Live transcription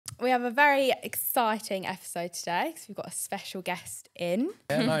We have a very exciting episode today because we've got a special guest in.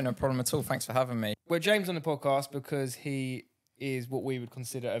 Yeah, no problem at all. Thanks for having me. We're James on the podcast because he is what we would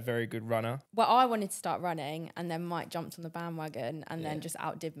consider a very good runner. Well, I wanted to start running and then Mike jumped on the bandwagon and then just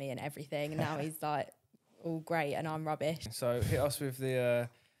outdid me and everything. And now he's like all great and I'm rubbish. So hit us with the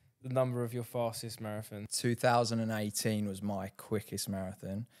number of your fastest marathon. 2018 was my quickest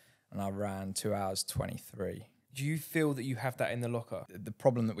marathon and I ran 2 hours 23. Do you feel that you have that in the locker? The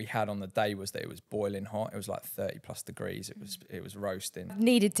problem that we had on the day was that it was boiling hot. It was like 30 plus degrees. It was roasting. I've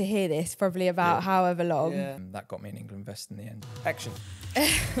needed to hear this probably about however long. Yeah. That got me an England vest in the end. Action.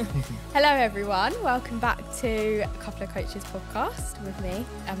 Hello everyone, welcome back to a Couple of Coaches podcast with me,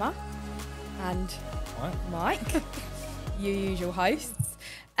 Emma, and Mike, your usual hosts.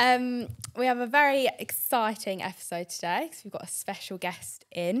 We have a very exciting episode today because we've got a special guest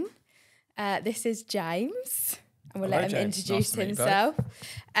in. This is James, and we'll let him introduce himself.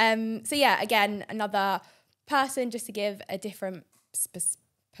 So yeah, again, another person just to give a different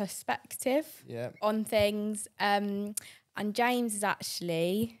perspective on things. And James is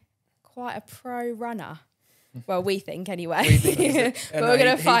actually quite a pro runner. Well, we think anyway. But we're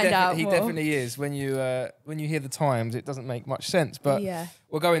going to find out He more. definitely is. When you hear the times, it doesn't make much sense, but Yeah.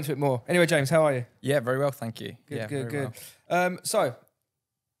 we'll go into it more. Anyway, James, how are you? Yeah, very well, thank you. Good. So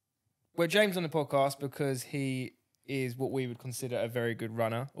we're James on the podcast because he is what we would consider a very good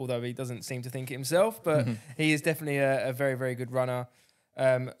runner, although he doesn't seem to think it himself, but he is definitely a very, very good runner.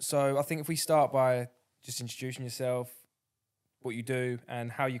 So I think if we start by just introducing yourself, what you do and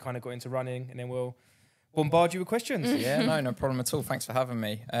how you kind of got into running, and then we'll bombard you with questions. Yeah, no problem at all. Thanks for having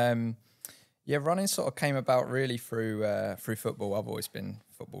me. Yeah, running sort of came about really through football. I've always been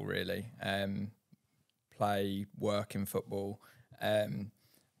football really. Play, work in football.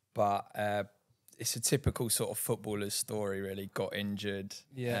 But it's a typical sort of footballer's story, really. Got injured,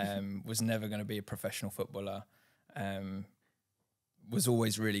 was never going to be a professional footballer, was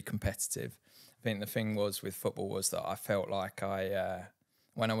always really competitive. I think the thing was with football was that I felt like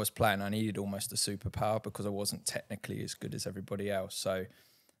when I was playing, I needed almost a superpower because I wasn't technically as good as everybody else. So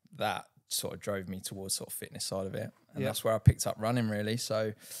that sort of drove me towards sort of fitness side of it. And that's where I picked up running, really.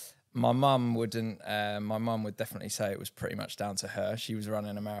 So my mum would definitely say it was pretty much down to her. She was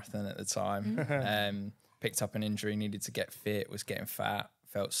running a marathon at the time, picked up an injury, needed to get fit, was getting fat,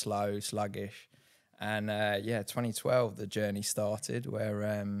 felt slow, sluggish. And 2012, the journey started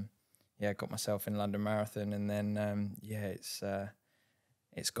where, got myself in London Marathon. And then,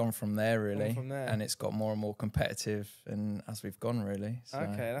 it's gone from there, really. And it's got more and more competitive and as we've gone, really. So.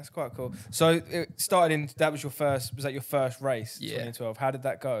 Okay, that's quite cool. So it started was that your first race, 2012? How did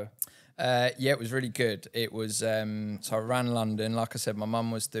that go? It was really good. It was, so I ran London. Like I said, my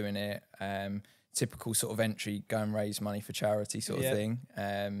mum was doing it. Typical sort of entry, go and raise money for charity sort of thing.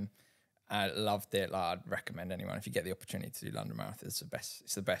 I loved it. Like, I'd recommend anyone, if you get the opportunity to do London Marathon, it's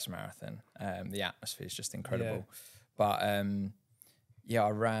the best marathon. The atmosphere is just incredible. But, I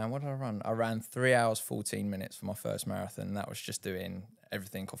ran, what did I run? I ran 3 hours, 14 minutes for my first marathon. And that was just doing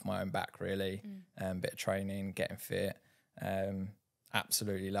everything off my own back, really. Bit of training, getting fit.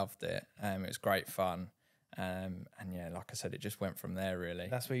 Absolutely loved it. It was great fun. Like I said, it just went from there, really.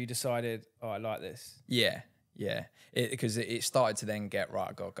 That's where you decided, I like this. Yeah. Because it started to then get, right,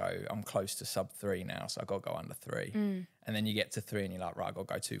 I got to go, I'm close to sub 3 now, so I got to go under 3. And then you get to 3 and you're like, right, I got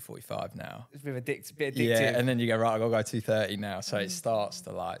to go 2:45 now. It's a bit addictive. Yeah, and then you go, right, I got to go 2:30 now. So it starts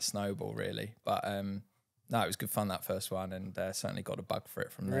to like snowball, really. But no, it was good fun, that first one, and certainly got a bug for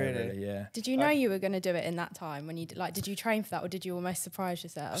it from there, really, yeah. Did you know you were going to do it in that time when did you train for that or did you almost surprise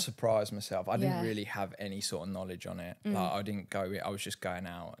yourself? I surprised myself. I didn't really have any sort of knowledge on it. Like I was just going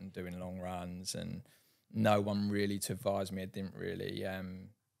out and doing long runs and no one really to advise me. I didn't really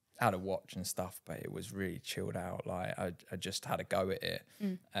had a watch and stuff, but it was really chilled out. Like I just had a go at it,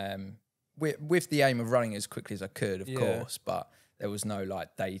 with the aim of running as quickly as I could, of course. But there was no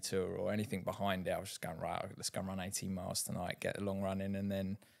like data or anything behind it. I was just going, right, let's go and run 18 miles tonight, get a long run in, and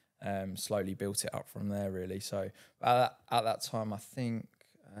then slowly built it up from there, really. So at that time, I think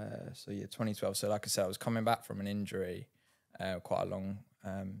 2012. So like I said, I was coming back from an injury, quite a long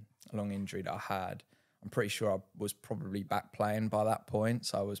injury that I had. I'm pretty sure I was probably back playing by that point.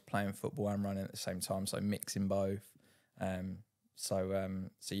 So I was playing football and running at the same time, so mixing both. The sort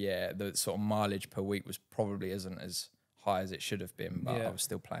of mileage per week was probably isn't as high as it should have been, but I was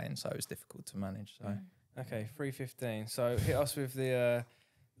still playing, so it was difficult to manage. So okay, 3:15. So hit us with the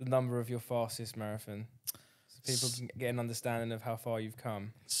number of your fastest marathon, so people can get an understanding of how far you've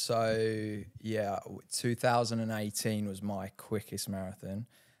come. So 2018 was my quickest marathon,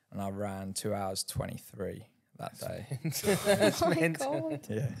 and I ran 2 hours 23. that day. That's Oh my mental. God.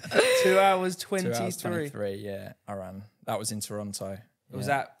 Yeah. 2 hours 2 hours 23. 23, yeah, I ran. That was in Toronto. Was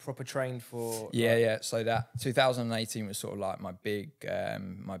Yeah. that proper trained for? Yeah, yeah. So that 2018 was sort of like my big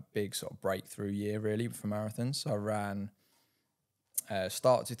sort of breakthrough year really for marathons. So I ran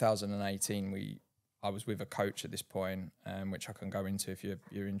start of 2018. I was with a coach at this point, which I can go into if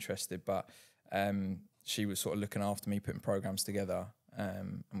you're interested. But she was sort of looking after me, putting programs together,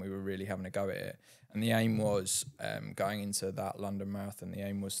 and we were really having a go at it. And the aim was going into that London Marathon. The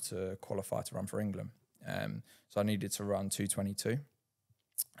aim was to qualify to run for England. So I needed to run 2:22.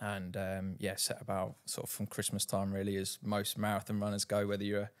 And set about sort of from Christmas time really, as most marathon runners go, whether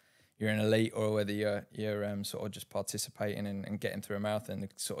you're an elite or whether you're sort of just participating and getting through a marathon.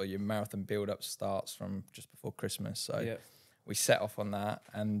 Sort of your marathon build up starts from just before Christmas. So we set off on that,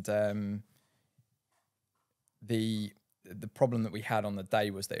 and the problem that we had on the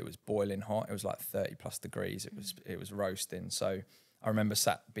day was that it was boiling hot. It was like 30 plus degrees. It was roasting. So I remember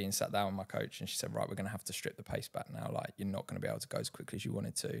being sat down with my coach, and she said, right, we're going to have to strip the pace back now. Like, you're not going to be able to go as quickly as you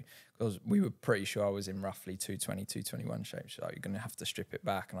wanted to. Because we were pretty sure I was in roughly 2:20, 2:21 shape. So you're going to have to strip it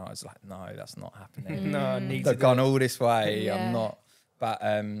back. And I was like, no, that's not happening. No, I need to I've gone all this way. Yeah. I'm not. But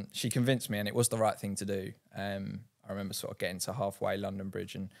she convinced me, and it was the right thing to do. I remember sort of getting to halfway London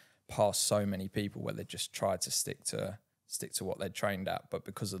Bridge and past so many people where they just tried to stick to what they'd trained at. But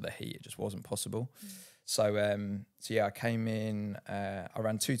because of the heat, it just wasn't possible. So I came in, I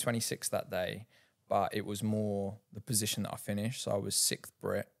ran 2:26 that day, but it was more the position that I finished. So I was 6th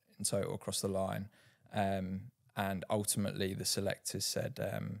Brit in total across the line. And ultimately the selectors said,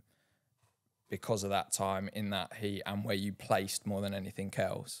 because of that time in that heat and where you placed more than anything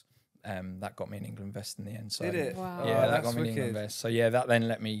else, that got me an England vest in the end. So Did it? Wow. yeah, that that's got me an wicked. England vest. So yeah, that then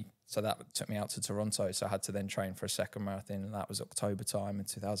that took me out to Toronto. So I had to then train for a second marathon, and that was October time in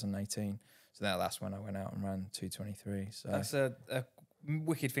 2018. So that's when I went out and ran 2:23. So That's a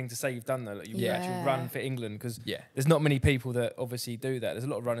wicked thing to say you've done though. Like you've Yeah. actually run for England, because yeah. there's not many people that obviously do that. There's a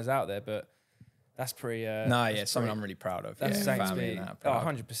lot of runners out there, but that's pretty. Something I'm really proud of. That's yeah, insane to family me. and that, Oh, proud.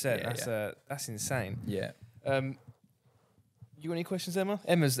 100%. Yeah, That's insane. Yeah. You got any questions, Emma?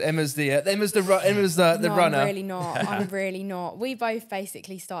 Emma's the No, runner. I'm really not. I'm really not. We both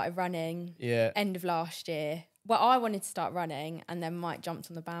basically started running Yeah. end of last year. Well, I wanted to start running, and then Mike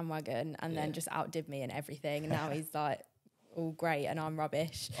jumped on the bandwagon and then just outdid me and everything. And now he's like all great, and I'm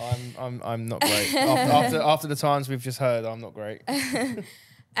rubbish. I'm not great. after the times we've just heard, I'm not great.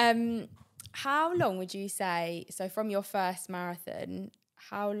 How long would you say, so from your first marathon,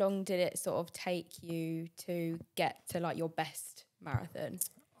 how long did it sort of take you to get to like your best marathon?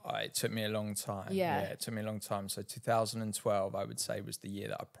 It took me a long time. Yeah. It took me a long time. So 2012, I would say, was the year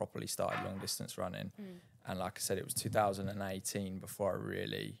that I properly started long distance running. And like I said, it was 2018 before I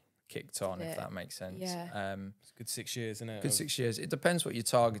really kicked on, if that makes sense. Yeah. It's a good 6 years, isn't it? Good 6 years. It depends what you're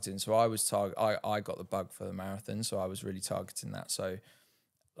targeting. So I got the bug for the marathon, so I was really targeting that. So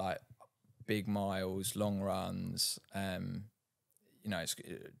like big miles, long runs, it's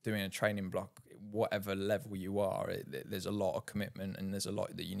doing a training block, whatever level you are, there's a lot of commitment and there's a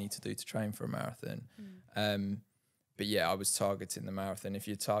lot that you need to do to train for a marathon. But yeah, I was targeting the marathon. If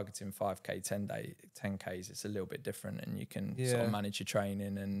you're targeting 5K, 10Ks, it's a little bit different, and you can sort of manage your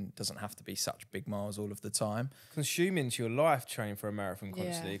training, and it doesn't have to be such big miles all of the time. Consuming to your life training for a marathon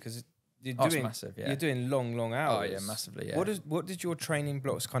constantly, because you're doing it's massive, yeah. You're doing long hours. Oh yeah, massively, yeah. What did your training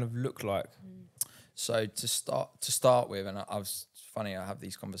blocks kind of look like? So to start with, and it's funny, I have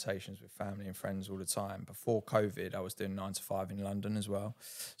these conversations with family and friends all the time. Before COVID, I was doing 9 to 5 in London as well.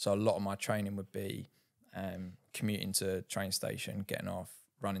 So a lot of my training would be commuting to train station, getting off,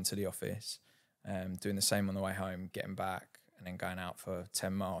 running to the office, doing the same on the way home, getting back, and then going out for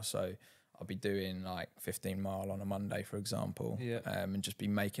 10 miles. So I'll be doing like 15 mile on a Monday, for example, and just be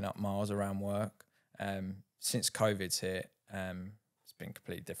making up miles around work. Since COVID's hit, it's been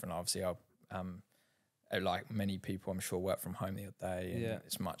completely different. Obviously, like many people, I'm sure, work from home the other day, and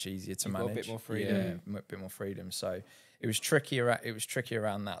it's much easier to manage. Got a bit more freedom. Yeah, a bit more freedom. So it was tricky. It was tricky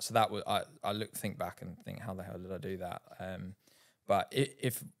around that. So that was I think back and think, how the hell did I do that? But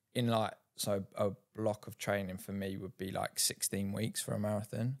if in like, so a block of training for me would be like 16 weeks for a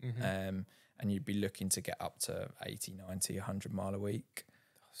marathon, and you'd be looking to get up to 80, 90, 100 mile a week.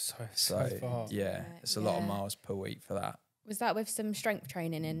 So Yeah, far. it's a lot of miles per week for that. Was that with some strength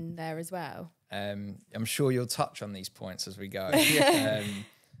training in there as well? I'm sure you'll touch on these points as we go.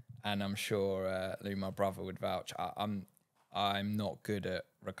 And I'm sure Lou, my brother, would vouch. I'm not good at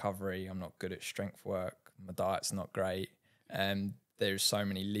recovery. I'm not good at strength work. My diet's not great. There's so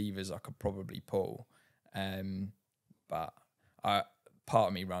many levers I could probably pull. But part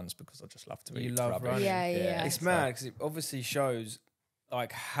of me runs because I just love to eat. You love rubbish. running. Yeah. It's mad because it obviously shows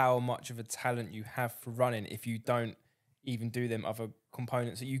like how much of a talent you have for running if you don't even do them other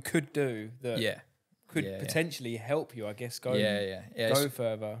components that you could do that could potentially help you, I guess, go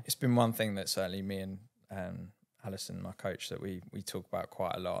further. It's been one thing that certainly me and Alison, my coach, that we talk about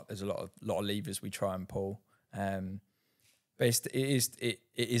quite a lot. There's a lot of levers we try and pull, but it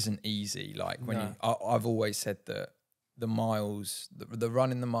isn't easy. Like when I've always said that the miles, the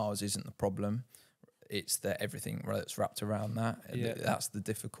running the miles isn't the problem. It's that everything that's wrapped around that. Yeah. That's the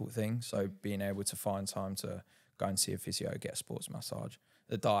difficult thing. So being able to find time to go and see a physio, get a sports massage.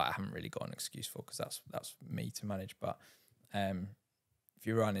 The diet I haven't really got an excuse for because that's me to manage. But if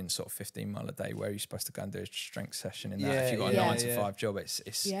you're running sort of 15 mile a day, where are you supposed to go and do a strength session in that? If you've got a 9 to 5 job, it's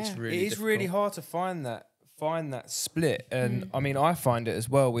really it is difficult. really hard to find that split. And I mean, I find it as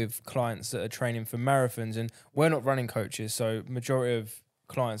well with clients that are training for marathons, and we're not running coaches. So majority of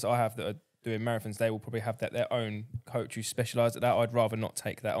clients I have that are doing marathons, they will probably have their own coach who specialise at that. I'd rather not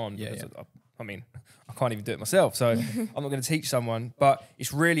take that on because I mean, I can't even do it myself. So I'm not going to teach someone, but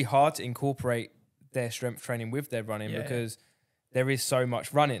it's really hard to incorporate their strength training with their running because there is so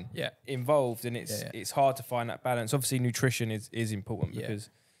much running involved, and it's hard to find that balance. Obviously, nutrition is important because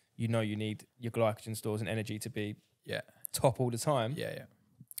you need your glycogen stores and energy to be top all the time.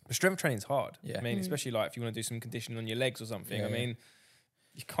 But strength training is hard. I mean, especially like if you want to do some conditioning on your legs or something. I mean,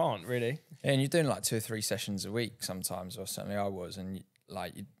 you can't really. And you're doing like 2 or 3 sessions a week sometimes, or certainly I was. And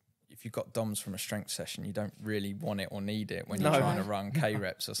if you've got DOMs from a strength session, you don't really want it or need it when you're trying to run K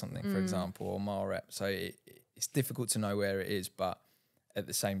reps or something, for example, or mile reps. So it's difficult to know where it is, but at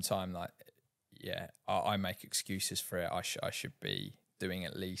the same time, like, I make excuses for it. I should be doing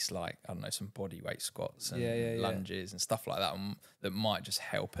at least like, I don't know, some body weight squats and lunges and stuff like that that might just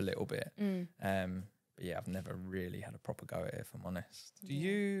help a little bit. But I've never really had a proper go at it, if I'm honest. Do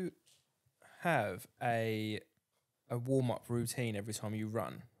you have a warm-up routine every time you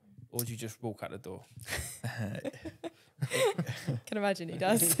run? Or do you just walk out the door? Can imagine he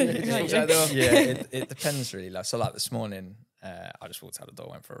does. It depends really. So like this morning, I just walked out the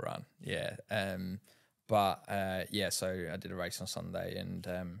door, went for a run. So I did a race on Sunday, and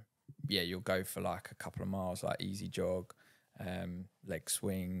you'll go for like a couple of miles, like easy jog, leg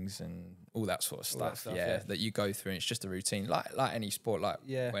swings and all that sort of stuff. That you go through, and it's just a routine, like any sport. Like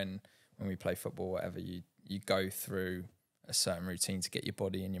when we play football, whatever, you go through a certain routine to get your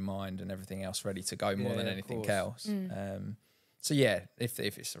body and your mind and everything else ready to go more than anything else. If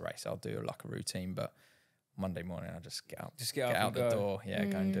it's a race, I'll do like a routine, but Monday morning I'll just get out the door, go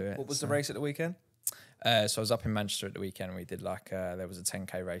and do it. What was the race at the weekend? So I was up in Manchester at the weekend. We did there was a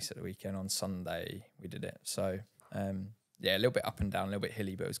 10k race at the weekend. On Sunday we did it. So a little bit up and down, a little bit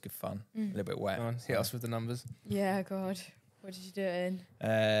hilly, but it was good fun. A little bit wet. Hit us with the numbers. Yeah, God. What did you do it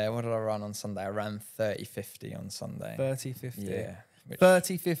in? What did I run on Sunday? I ran 30-50 on Sunday. 30-50? Yeah.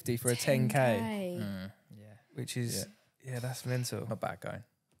 30-50 for a 10K. Which is, that's mental. Not bad going.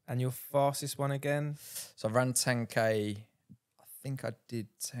 And your fastest one again? So I ran 10K. I think I did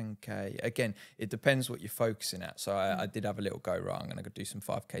 10K. Again, it depends what you're focusing at. So I did have a little go, right, I'm going to go do some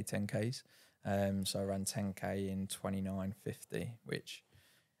 5K, 10Ks. So I ran 10K in 29:50, which...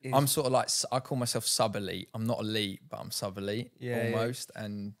 I'm sort of like, I call myself sub-elite. I'm not elite, but I'm sub-elite almost.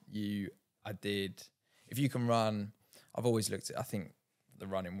 And if you can run, I've always looked at, I think the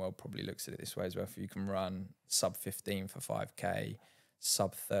running world probably looks at it this way as well. If you can run sub 15 for 5K,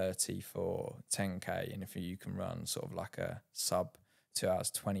 sub 30 for 10K, and if you can run sort of like a sub 2 hours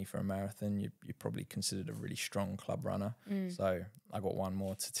 20 for a marathon, you're probably considered a really strong club runner. So I got one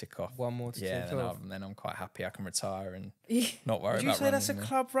more to tick off. One more to tick off. And then I'm quite happy I can retire and not worry about running. Did you say that's a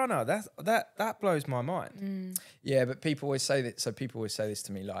club runner? That blows my mind. Yeah, but people always say that. So people always say this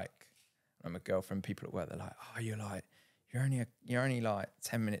to me, like, I'm a girlfriend, people at work, they're like, oh, you're only like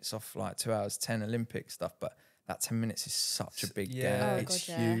 10 minutes off like 2 hours 10 Olympic stuff, but that 10 minutes is such a big gap. It's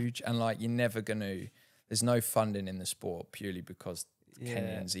huge. And like, you're never there's no funding in the sport purely because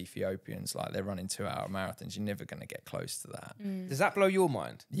Kenyans, Ethiopians, like they're running 2 hour marathons. You're never going to get close to that. Does that blow your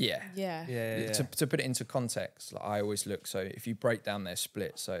mind? Yeah. To put it into context, like I always look, so if you break down their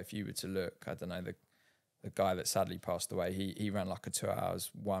split, so if you were to look, I don't know, the guy that sadly passed away, he ran like a 2 hours,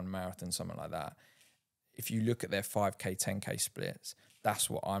 1 marathon, something like that. If you look at their 5K, 10K splits,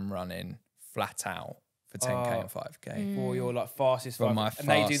 that's what I'm running flat out for 10K and 5K. For your like fastest for 5K. my and fastest,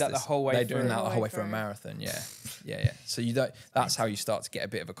 they do that the whole way through. They're doing that the whole way for a marathon, yeah. So that's how you start to get a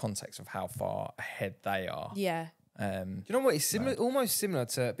bit of a context of how far ahead they are. Yeah. Do you know what? It's similar, almost similar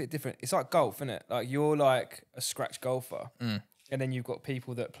to a bit different. It's like golf, isn't it? Like you're like a scratch golfer. And then you've got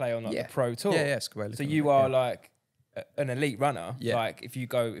people that play on like the pro tour. Yeah, it's good way so you are like an elite runner. Yeah. Like if you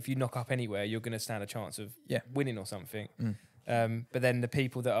knock up anywhere, you're going to stand a chance of winning or something. But then the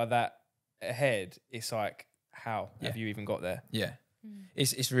people that are that ahead, it's like, how have you even got there? Yeah.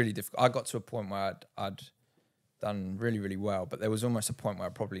 It's really difficult. I got to a point where I'd done really, really well, but there was almost a point where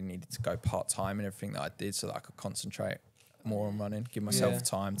I probably needed to go part-time in everything that I did so that I could concentrate more on running, give myself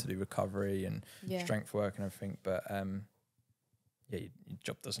time to do recovery and strength work and everything. But your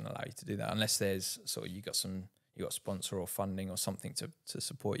job doesn't allow you to do that unless there's sort of you got a sponsor or funding or something to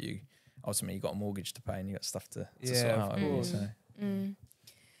support you. Ultimately, you got a mortgage to pay and you got stuff to sort out. So.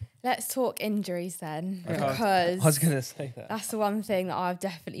 Let's talk injuries then, because I was going to say that. That's the one thing that I've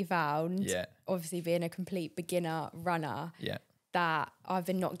definitely found. Yeah. Obviously, being a complete beginner runner. Yeah. That I've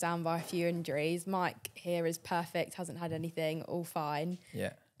been knocked down by a few injuries. Mike here is perfect, hasn't had anything, all fine.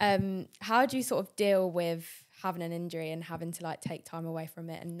 Yeah. How do you sort of deal with having an injury and having to like take time away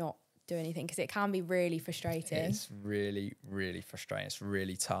from it and not do anything? Because it can be really frustrating. It's really, really frustrating. It's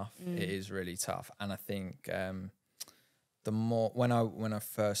really tough. It is really tough. And I think the more when I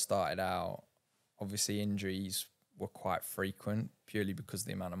first started out, obviously injuries were quite frequent purely because of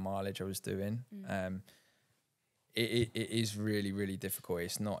the amount of mileage I was doing. It is really, really difficult.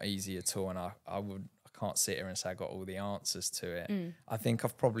 It's not easy at all, and I can't sit here and say I got all the answers to it. I think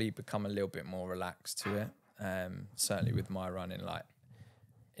I've probably become a little bit more relaxed to it. Certainly with my running, like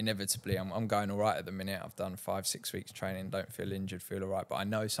inevitably I'm going all right at the minute. I've done 5-6 weeks training, don't feel injured, feel all right, but I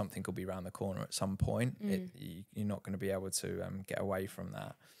know something will be around the corner at some point. You're not going to be able to get away from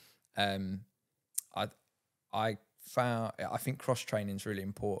that. I think cross training is really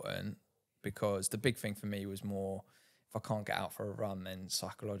important, because the big thing for me was more, if I can't get out for a run, then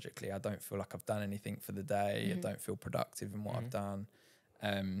psychologically I don't feel like I've done anything for the day. I don't feel productive in what I've done.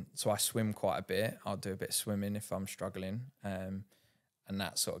 So I swim quite a bit. I'll do a bit of swimming if I'm struggling. And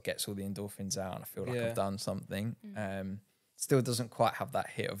that sort of gets all the endorphins out and I feel like I've done something. Still doesn't quite have that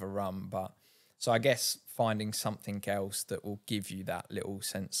hit of a run, but so I guess finding something else that will give you that little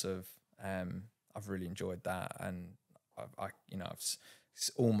sense of I've really enjoyed that, and I've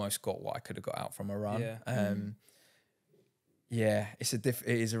almost got what I could have got out from a run. It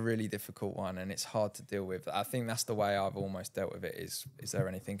is a really difficult one, and it's hard to deal with. I think that's the way I've almost dealt with it. Is there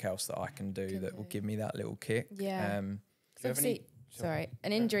anything else that I can do that will give me that little kick? Obviously,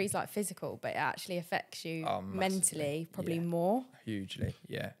 an injury is like physical, but it actually affects you mentally probably more. Hugely,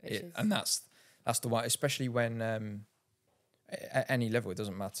 and that's the one, especially when at any level. It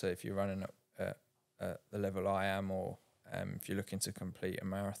doesn't matter if you're running at the level I am, or if you're looking to complete a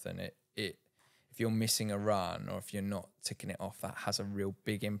marathon. If you're missing a run or if you're not ticking it off, that has a real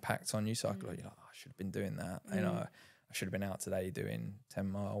big impact on you. So you're like, I should have been doing that. I should have been out today doing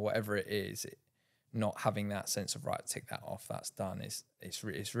 10 mile, whatever it is. Not having that sense of right, tick that off, that's done. It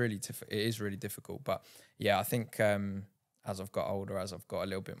is really difficult. But yeah, I think as I've got older, as I've got a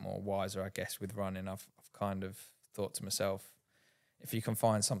little bit more wiser, I guess, with running, I've kind of thought to myself, if you can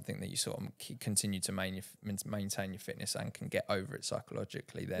find something that you sort of continue to maintain your fitness and can get over it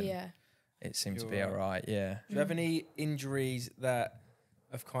psychologically, then it seems to be all right. Yeah. Do you have any injuries that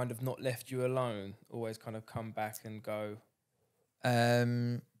have kind of not left you alone, always kind of come back and go?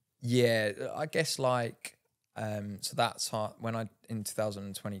 Yeah, I guess like, so that's hard. When in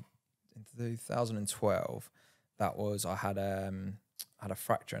 2012, that was, I had a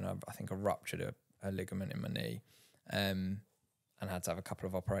fracture and I think I ruptured a ligament in my knee, and had to have a couple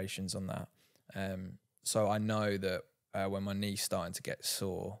of operations on that. So I know that when my knee's starting to get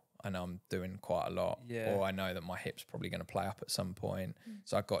sore, I know I'm doing quite a lot, or I know that my hip's probably going to play up at some point.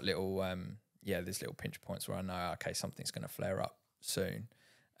 So I've got little, there's little pinch points where I know, okay, something's going to flare up soon.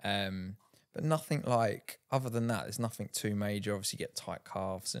 But nothing like, other than that, there's nothing too major. Obviously you get tight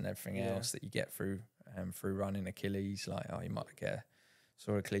calves and everything else that you get through running. Achilles, like, you might get a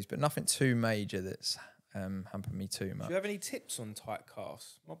sore Achilles, but nothing too major that's hampered me too much. Do you have any tips on tight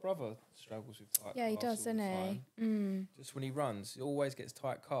calves? My brother struggles with tight calves. Yeah, he does, doesn't he? Just when he runs, he always gets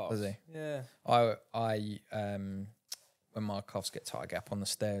tight calves. Does he? Yeah. I when my calves get tight, I get up on the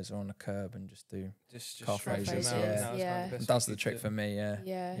stairs or on the curb and just do calf raises. It does the trick for me.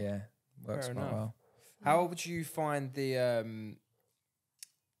 Yeah. Works quite well. How would you find the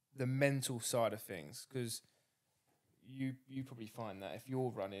mental side of things? Because you probably find that if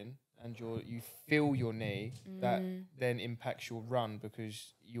you're running and you feel your knee, that then impacts your run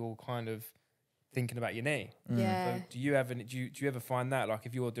because you're kind of thinking about your knee. Yeah. So do you ever find that, like,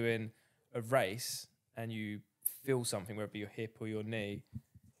 if you're doing a race and you feel something, whether it be your hip or your knee,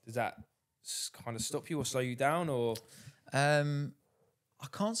 does that kind of stop you or slow you down? Or I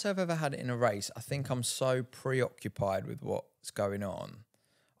can't say I've ever had it in a race. I think I'm so preoccupied with what's going on.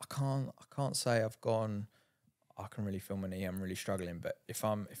 I can't say I've gone, I can really feel my knee, I'm really struggling. But if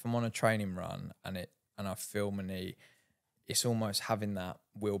I'm on a training run and I feel my knee, it's almost having that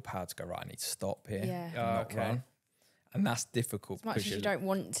willpower to go, right, I need to stop here and not run. And that's difficult as much because as you don't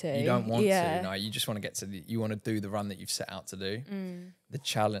want to. You don't want to. No, you just want to get to you want to do the run that you've set out to do. The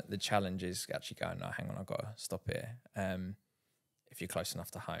challenge is actually going, no, hang on, I've got to stop here. If you're close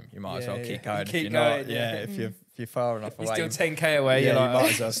enough to home, you might as well keep going. If you're not, if you're far enough away, you're still 10k away. Yeah, you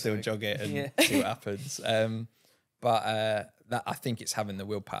might as well still jog it and see what happens. But that I think it's having the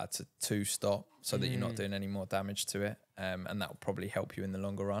willpower to stop so that you're not doing any more damage to it, and that will probably help you in the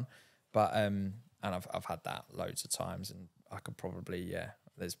longer run. But and I've had that loads of times, and I could probably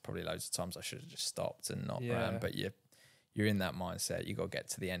there's probably loads of times I should have just stopped and not ran. But you're in that mindset. You got to get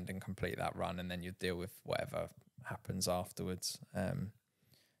to the end and complete that run, and then you deal with whatever happens afterwards.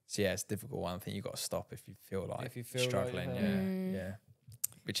 So it's a difficult one. I think you got to stop if you feel like struggling. Yeah,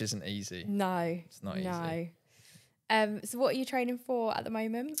 which isn't easy. No, it's not easy. So what are you training for at the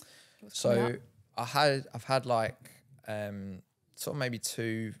moment? So I've had like sort of maybe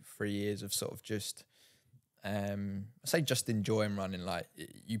 2-3 years of sort of just I say just enjoying running. Like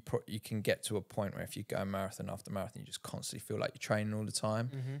you can get to a point where if you go marathon after marathon, you just constantly feel like you're training all the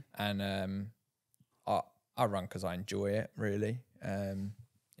time. And I run because I enjoy it really.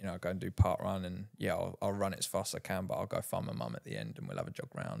 I go and do park run, and I'll run it as fast as I can, but I'll go find my mum at the end and we'll have a jog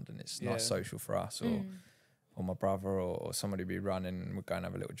round, and it's nice social for us or my brother or somebody be running, and we'll go and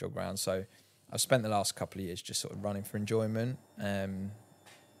have a little jog round. So I've spent the last couple of years just sort of running for enjoyment.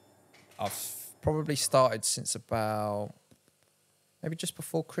 I've probably started since about maybe just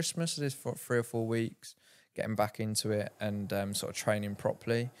before Christmas. It is for 3 or 4 weeks, getting back into it and sort of training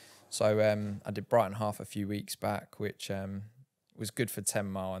properly. So I did Brighton Half a few weeks back, which was good for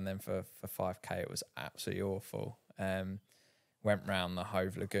 10 mile, and then for 5k it was absolutely awful. Went round the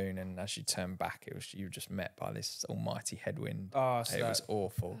Hove Lagoon, and as you turn back, you were just met by this almighty headwind. Oh, so it was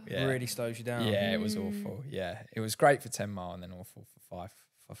awful. Yeah, really slows you down. Yeah, it was awful. Yeah, it was great for 10 mile, and then awful for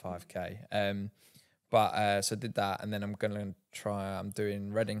 5k. So I did that, and then I'm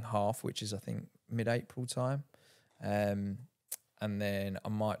doing Reading Half, which is I think mid-April time. And then I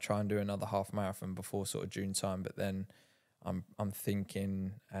might try and do another half marathon before sort of June time, but then I'm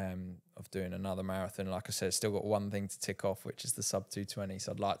thinking of doing another marathon. Like I said, still got one thing to tick off, which is the sub 220.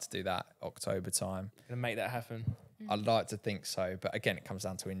 So I'd like to do that October time. Gonna make that happen. I'd like to think so, but again, it comes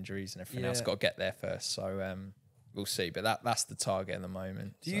down to injuries and everything else. Got to get there first. So we'll see. But that's the target at the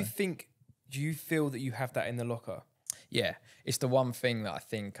moment. Do you feel that you have that in the locker? Yeah, it's the one thing that I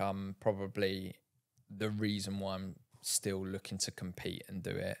think I'm probably the reason why I'm still looking to compete and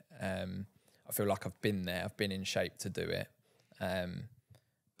do it. I feel like I've been there, I've been in shape to do it,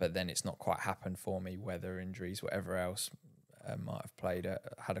 but then it's not quite happened for me. Weather, injuries, whatever else might have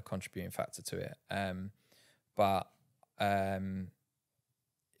had a contributing factor to it. But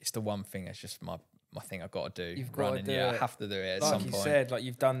it's the one thing. It's just my thing I've got to do. You've got to do it. I have to do it at like some point. Like you said, like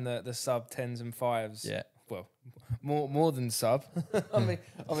you've done the sub 10s and 5s. Yeah. Well, more than sub. I mean,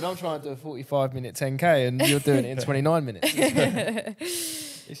 I'm trying to do a 45-minute 10k, and you're doing it in 29 minutes.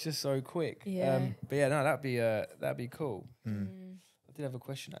 It's just so quick. Yeah. But yeah, no, that'd be cool. I did have a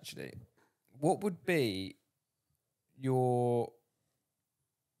question actually. What would be your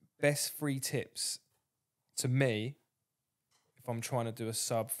best 3 tips to me if I'm trying to do a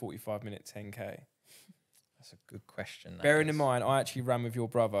sub 45-minute 10k? That's a good question. Bearing in mind, I actually ran with your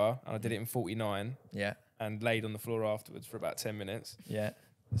brother, and I did it in 49. Yeah. And laid on the floor afterwards for about 10 minutes. Yeah.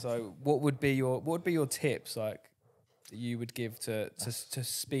 So what would be your tips like that you would give to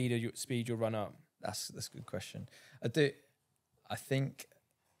speed your run up? That's a good question. I think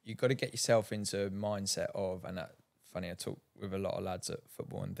you've got to get yourself into a mindset of, and funny, I talk with a lot of lads at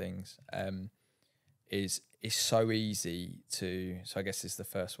football and things, it's so easy to, so I guess this is the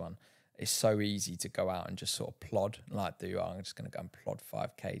first one, it's so easy to go out and just sort of plod, like I'm just going to go and plod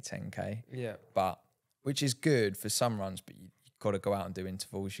 5k, 10k. Yeah. But, which is good for some runs, but you've got to go out and do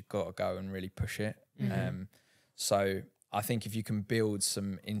intervals, you've got to go and really push it. So I think if you can build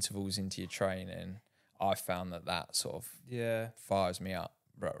some intervals into your training, I found that sort of fires me up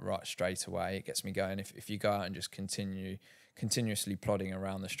right straight away. It gets me going. If you go out and just continuously plodding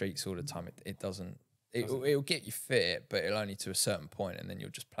around the streets all the time, it doesn't. It'll get you fit, but it'll only to a certain point, and then you'll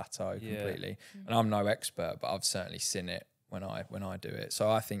just plateau completely. And I'm no expert, but I've certainly seen it when I do it. So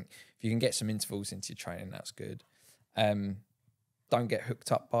I think if you can get some intervals into your training, that's good. Don't get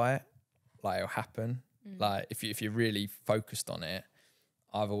hooked up by it. Like, it'll happen. Like if you're really focused on it,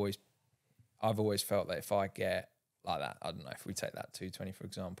 I've always felt that if I get like that, I don't know, if we take that 220 for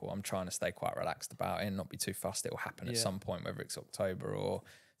example, I'm trying to stay quite relaxed about it and not be too fussed. It will happen at some point, whether it's October or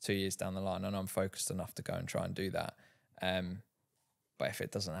 2 years down the line and I'm focused enough to go and try and do that. But if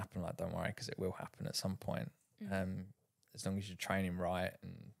it doesn't happen, like, don't worry, because it will happen at some point. As long as you're training right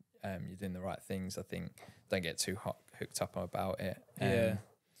and you're doing the right things, I think don't get too hooked up about it.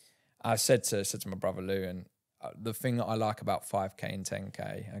 I said to my brother Lou, and the thing that I like about 5K and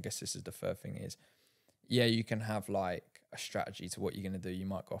 10K, I guess this is the third thing, is you can have like a strategy to what you're going to do. You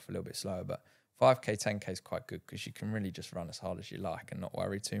might go off a little bit slower, but 5K, 10K is quite good because you can really just run as hard as you like and not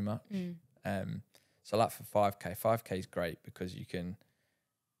worry too much. So like for 5K is great because you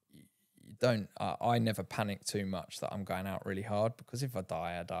don't, I never panic too much that I'm going out really hard, because if I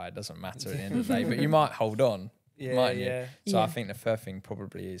die, I die. It doesn't matter at the end of the day, but you might hold on, mightn't you? So I think the third thing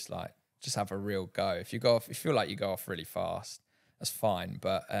probably is like, just have a real go. If you feel like you go off really fast, that's fine.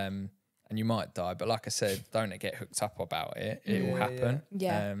 But and you might die. But like I said, don't get hooked up about it. It will happen.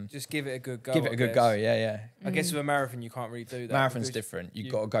 Just give it a good go. Give it a good go. I guess with a marathon, you can't really do that. Marathon's different.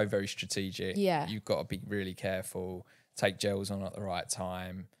 You've got to go very strategic. You've got to be really careful. Take gels on at the right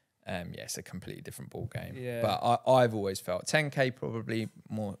time. It's a completely different ball game. But I've always felt 10K probably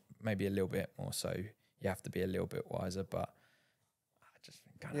more, maybe a little bit more so. You have to be a little bit wiser, but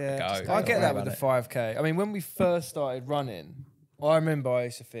I get that with the 5K. I mean, when we first started running, I remember I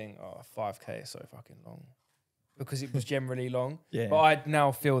used to think, 5K is so fucking long, because it was generally long. But I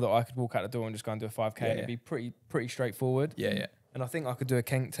now feel that I could walk out the door and just go and do a 5K and it'd be pretty straightforward. And I think I could do a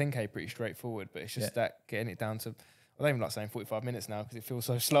 10K pretty straightforward, but it's just that getting it down to, I don't even like saying 45 minutes now because it feels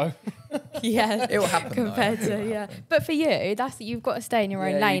so slow. It will happen compared to But for you, you've got to stay in your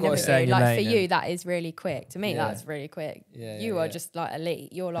own lane. Like for you, that is really quick. To me, that's really quick. You are just like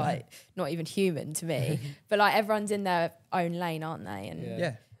elite. You're like not even human to me. But like everyone's in their own lane, aren't they?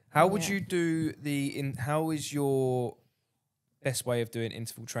 And how would you do how is your best way of doing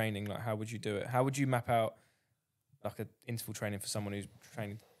interval training? Like, how would you do it? How would you map out like an interval training for someone who's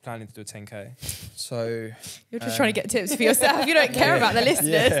planning to do a 10K? So you're just trying to get tips for yourself. You don't care about the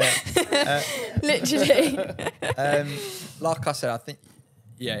listeners. Literally. Like I said, I think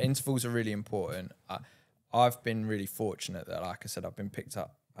intervals are really important. I've been really fortunate that, like I said, I've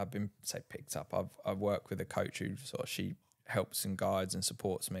worked with a coach who she helps and guides and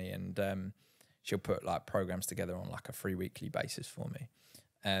supports me, and she'll put like programs together on like a 3 weekly basis for me.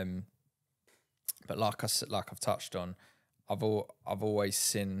 But like I've touched on, I've always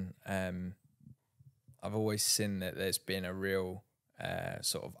seen that there's been a real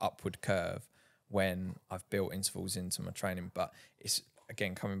sort of upward curve when I've built intervals into my training. But it's,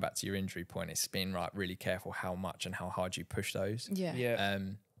 again, coming back to your injury point, it's been like really careful how much and how hard you push those.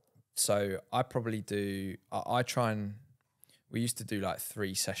 So I probably do. I try and, we used to do like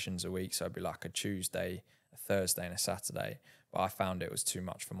 3 sessions a week, so it'd be like a Tuesday, a Thursday, and a Saturday. But I found it was too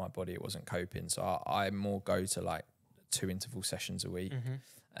much for my body; it wasn't coping. So I more go to like 2 interval sessions a week.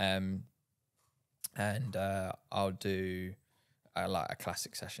 And I'll do like a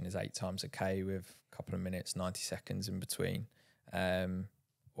classic session is 8 times a K with a couple of minutes, 90 seconds in between,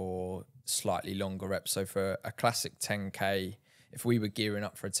 or slightly longer reps. So for a classic 10K, if we were gearing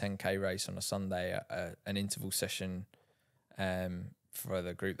up for a 10K race on a Sunday, an interval session for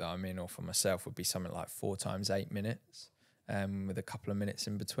the group that I'm in or for myself would be something like 4 times 8 minutes. With a couple of minutes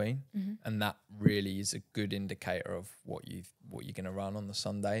in between, and that really is a good indicator of what you're going to run on the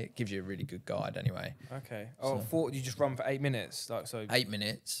Sunday. It gives you a really good guide, anyway. Okay. You just run for 8 minutes, like so. 8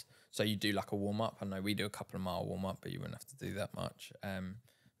 minutes. So you do like a warm up. I know we do a couple of mile warm up, but you wouldn't have to do that much.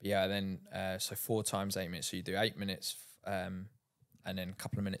 So 4 times 8 minutes. So you do 8 minutes, and then a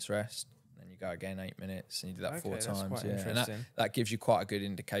couple of minutes rest. Then you go again 8 minutes, and you do that 4 times. And that gives you quite a good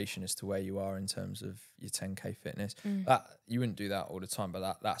indication as to where you are in terms of your 10K fitness. That you wouldn't do that all the time,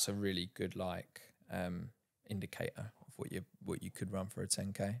 but that's a really good like indicator of what you could run for a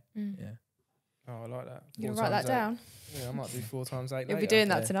 10K. Oh, I like that. You write that down. Yeah, I might do 4 times 8. You'll be doing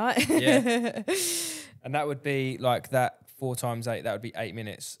that tonight. And that would be like that 4 times 8. That would be 8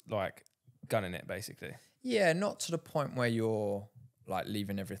 minutes, like gunning it basically. Yeah, not to the point where you're like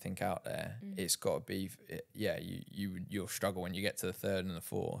leaving everything out there. It's got to be, you'll struggle when you get to the 3rd and the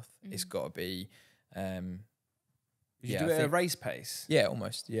 4th. It's got to be, you do it at a race pace? Yeah,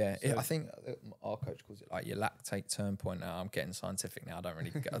 almost. Yeah, so I think our coach calls it like your lactate turn point. Now I'm getting scientific now.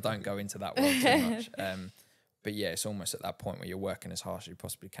 I don't go into that world too much. But yeah, it's almost at that point where you're working as hard as you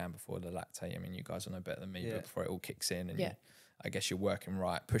possibly can before the lactate. I mean, you guys will know better than me, but before it all kicks in, and I guess you're working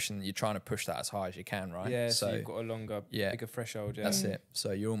right, you're trying to push that as high as you can, right? Yeah, so you've got a longer, bigger threshold. Yeah. That's it.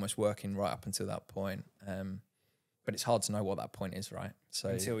 So you're almost working right up until that point. But it's hard to know what that point is, right? So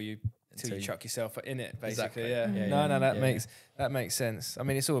until you chuck yourself in it, basically. Exactly. That makes sense. I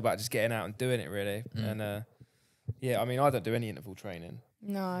mean, it's all about just getting out and doing it, really. And I mean, I don't do any interval training.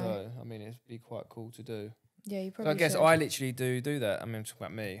 No. So, I mean, it'd be quite cool to do. Yeah, you So probably I guess should. I literally do that. I mean, I'm talking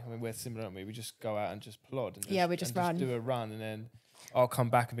about me. I mean, we're similar, aren't we? We just go out and just plod. And we just run. do a run, and then I'll come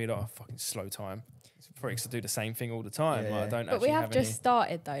back and be like, oh, fucking slow time. It's freaks to do the same thing all the time. Yeah, like, I don't but we actually have just any...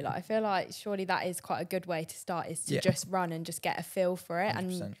 started though. Like I feel like surely that is quite a good way to start, is to just run and just get a feel for it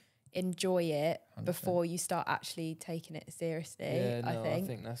 100%. And enjoy it 100%. Before you start actually taking it seriously. Yeah, I no, think. I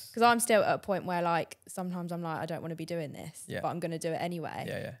think that's because I'm still at a point where like sometimes I'm like I don't want to be doing this, but I'm going to do it anyway.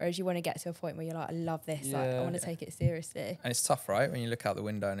 Yeah. Whereas you want to get to a point where you're like I love this, like I want to take it seriously. And it's tough, right? When you look out the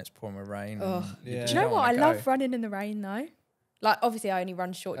window and it's pouring with rain. Oh, yeah. Do you know what? I love running in the rain though. Like obviously I only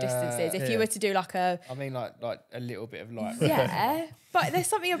run short distances. If you were to do like a, I mean like a little bit of light rain. Yeah, but there's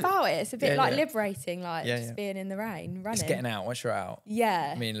something about it. It's a bit liberating, like just being in the rain, running. It's getting out once you're out.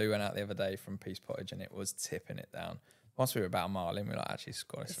 Yeah. Me and Lou went out the other day from Peace Pottage and it was tipping it down. Once we were about a mile in, we were like, actually, it's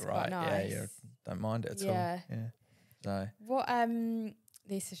all right. Nice. Yeah, don't mind it at all. Yeah. So what?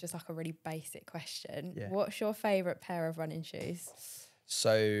 This is just like a really basic question. Yeah. What's your favourite pair of running shoes?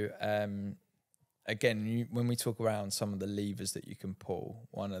 So again, when we talk around some of the levers that you can pull,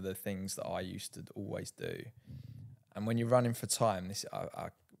 one of the things that I used to always do, and when you're running for time, this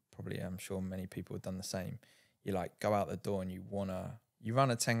I'm sure many people have done the same. You like go out the door and you run a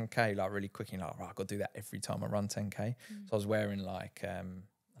 10k like really quick, and you're like, right, I've got to do that every time I run 10k. So I was wearing like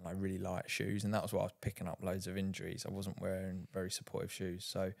really light shoes, and that was why I was picking up loads of injuries. I wasn't wearing very supportive shoes.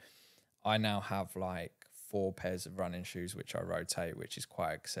 So I now have like 4 pairs of running shoes which I rotate, which is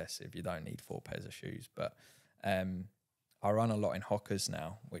quite excessive. You don't need 4 pairs of shoes, but I run a lot in Hockers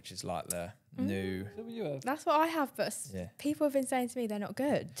now, which is like the new. That's what I have, but people have been saying to me they're not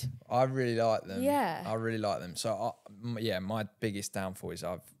good. I really like them. Yeah, I really like them. So my biggest downfall is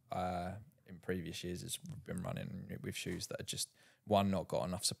I've in previous years has been running with shoes that are just, 1, not got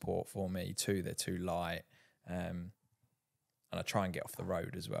enough support for me, 2, they're too light, and I try and get off the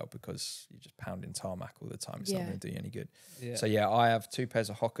road as well because you're just pounding tarmac all the time. It's not going to do you any good. Yeah. So I have 2 pairs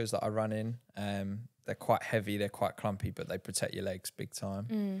of Hockers that I run in. They're quite heavy, they're quite clumpy, but they protect your legs big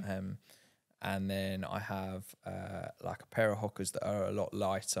time. And then I have like a pair of Hockers that are a lot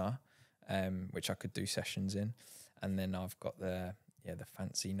lighter, which I could do sessions in. And then I've got the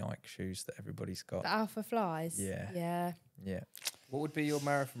fancy Nike shoes that everybody's got. The Alpha Flies. Yeah. What would be your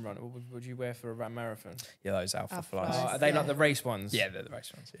marathon run? What would you wear for a marathon? Yeah, those Alpha Flies. Are they like the race ones? Yeah, they're the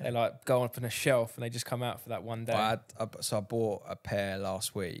race ones. Yeah. They like go up on a shelf and they just come out for that one day. I bought a pair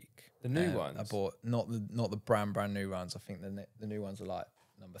last week. The new ones? I bought not the brand new ones. I think the new ones are like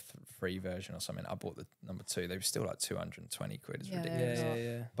number 3 version or something. I bought the number 2. They were still like 220 quid. It's ridiculous.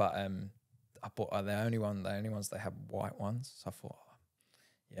 Yeah. But I bought the only ones they have white ones. So I thought,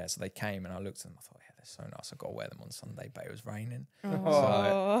 so they came and I looked at them. I thought, they're so nice. I've got to wear them on Sunday, but it was raining.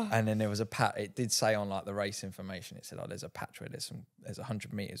 So, and then there was a patch. It did say on like the race information, it said, there's a patch where there's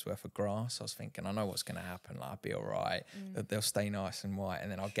 100 meters worth of grass. I was thinking, I know what's going to happen. Like, I'll be all right. They'll stay nice and white.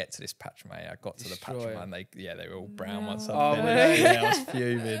 And then I'll get to this patch, mate. I got to the patch, and they were all brown once I finished. I was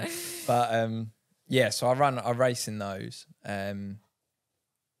fuming. But so I race in those. Where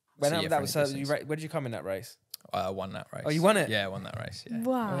did you come in that race? I won that race. Oh, you won it? Yeah, I won that race. Yeah.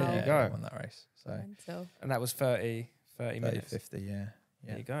 Wow. There you go. I won that race. So. And that was 30 minutes. 50, yeah.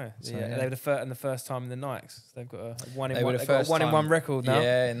 There you go. So, they were the first time in the Nikes. They've got a one in one record now.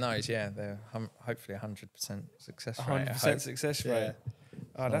 Yeah, nice. Yeah, they're hopefully 100% success rate. 100% success rate.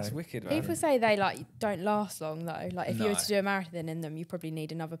 Oh, that's wicked, man. People say they like don't last long though. Like if you were to do a marathon in them, you probably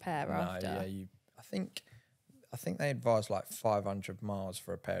need another pair after. Yeah, I think they advise like 500 miles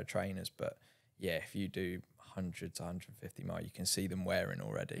for a pair of trainers, but if you do 100 to 150 miles, you can see them wearing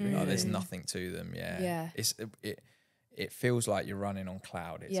already. Like, there's nothing to them. It feels like you're running on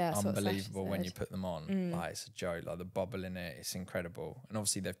cloud. It's unbelievable when you put them on. Like, it's a joke. Like the bubble in it, it's incredible. And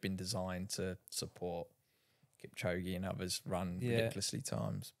obviously they've been designed to support Kipchoge and others run ridiculously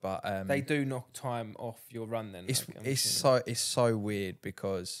times. But they do knock time off your run. Then it's so weird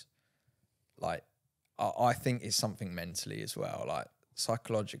because like I think it's something mentally as well. Like,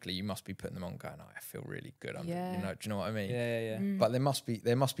 psychologically, you must be putting them on going, I feel really good. Do you know what I mean? Yeah. But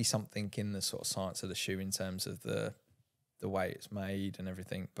there must be something in the sort of science of the shoe in terms of the way it's made and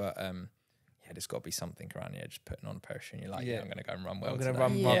everything. But there's got to be something around here. Just putting on a pair of shoes and you're like, I'm going to go and run well. I'm going to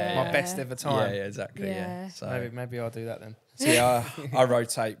run my best ever time. Yeah, exactly. Yeah. So maybe I'll do that then. So I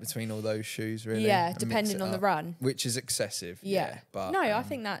rotate between all those shoes really. Yeah, depending on the run. Which is excessive. But I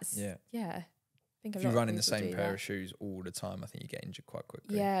think that's if you run in the same pair of shoes all the time, I think you get injured quite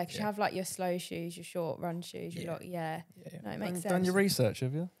quickly. Yeah, because you have like your slow shoes, your short run shoes, No, it makes sense. Done your research,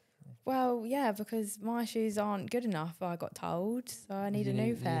 have you? Well, yeah, because my shoes aren't good enough, I got told, so I need a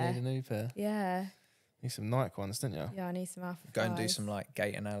new pair. You need a new pair. Yeah. Need some Nike ones, didn't you? Yeah, I need some Alpha. Go and do some like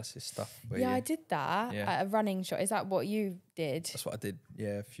gait analysis stuff. Yeah, I did that at a running shop. Is that what you did? That's what I did.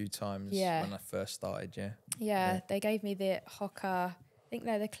 Yeah, a few times when I first started. Yeah, they gave me the Hoka. I think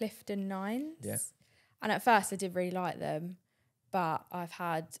they're the Clifton 9s. Yeah. And at first I did really like them, but I've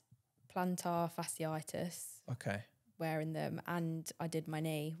had plantar fasciitis. Okay. Wearing them, and I did my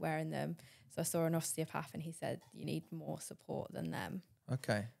knee wearing them. So I saw an osteopath, and he said you need more support than them.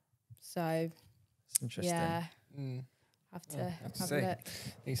 Okay. So it's interesting. Yeah. Have to have a look.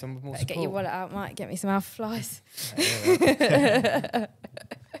 Need some more Better support. get your wallet out, Mike. Get me some Alpha Flies.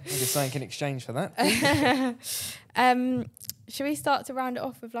 Just something in exchange for that. Should we start to round it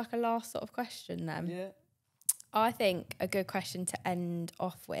off with like a last sort of question then? Yeah. I think a good question to end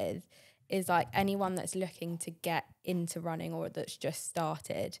off with is like anyone that's looking to get into running or that's just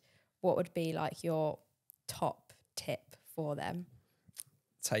started, what would be like your top tip for them?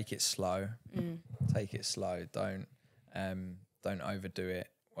 Take it slow. Take it slow. Don't overdo it.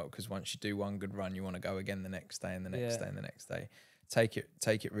 Well, because once you do one good run, you want to go again the next day and the next day and the next day. Take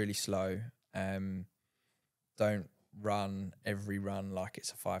it really slow. Don't run every run like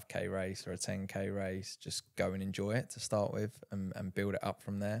it's a 5K race or a 10K race. Just go and enjoy it to start with and build it up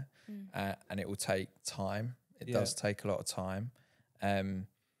from there. And it will take time. It does take a lot of time.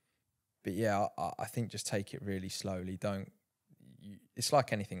 But yeah, I think just take it really slowly. It's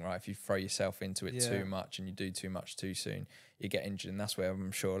like anything, right? If you throw yourself into it too much and you do too much too soon, you get injured. And that's where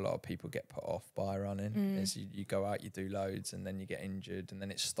I'm sure a lot of people get put off by running is you go out, you do loads and then you get injured and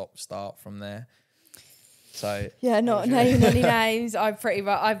then it's stop-start from there. So not naming any names.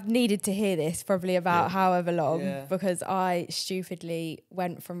 I've needed to hear this probably about however long because I stupidly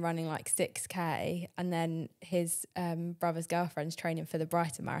went from running like 6K and then his brother's girlfriend's training for the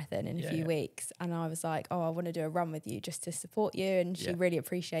Brighton Marathon in a few weeks, and I was like, I want to do a run with you just to support you, and she really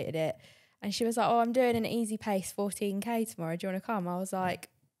appreciated it, and she was like, I'm doing an easy pace 14K tomorrow, do you want to come? I was like,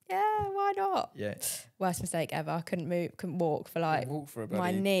 yeah, why not? Yeah. Worst mistake ever. I couldn't walk for like, for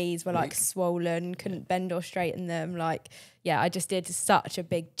my knees were like swollen, couldn't bend or straighten them. Like, I just did such a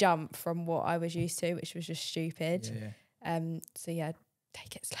big jump from what I was used to, which was just stupid. So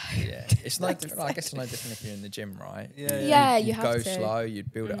take it slow. Yeah, it's no different. I guess it's no different if you're in the gym, right? You have go to slow.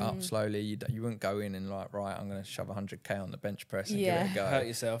 You'd build it up slowly. You wouldn't go in and like, right, I'm going to shove 100K on the bench press and give it a go. Hurt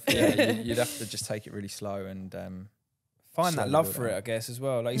yourself. You'd have to just take it really slow and find that love for it, I guess, as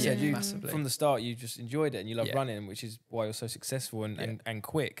well. Like you said, you massively. From the start you just enjoyed it and you love running, which is why you're so successful and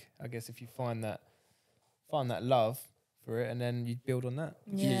quick. I guess if you find that love for it, and then you build on that.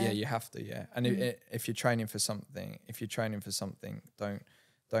 You have to. And if you're training for something,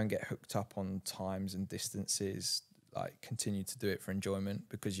 don't get hooked up on times and distances. Like, continue to do it for enjoyment,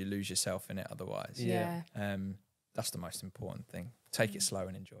 because you lose yourself in it otherwise. That's the most important thing. Take it slow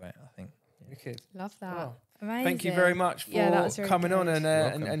and enjoy it, I think. Love that. Wow. Amazing. Thank you very much for really coming on good.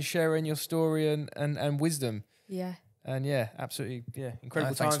 and sharing your story and wisdom. And absolutely,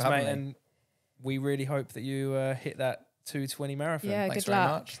 incredible Thanks times, for having mate. me. And we really hope that you hit that 2:20 marathon. Thanks good very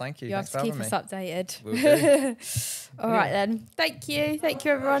luck. much. Thank you. You Thanks have to for keep having us me. updated. Will do. All right then. Thank you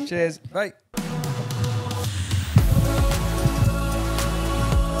everyone. Cheers. Bye.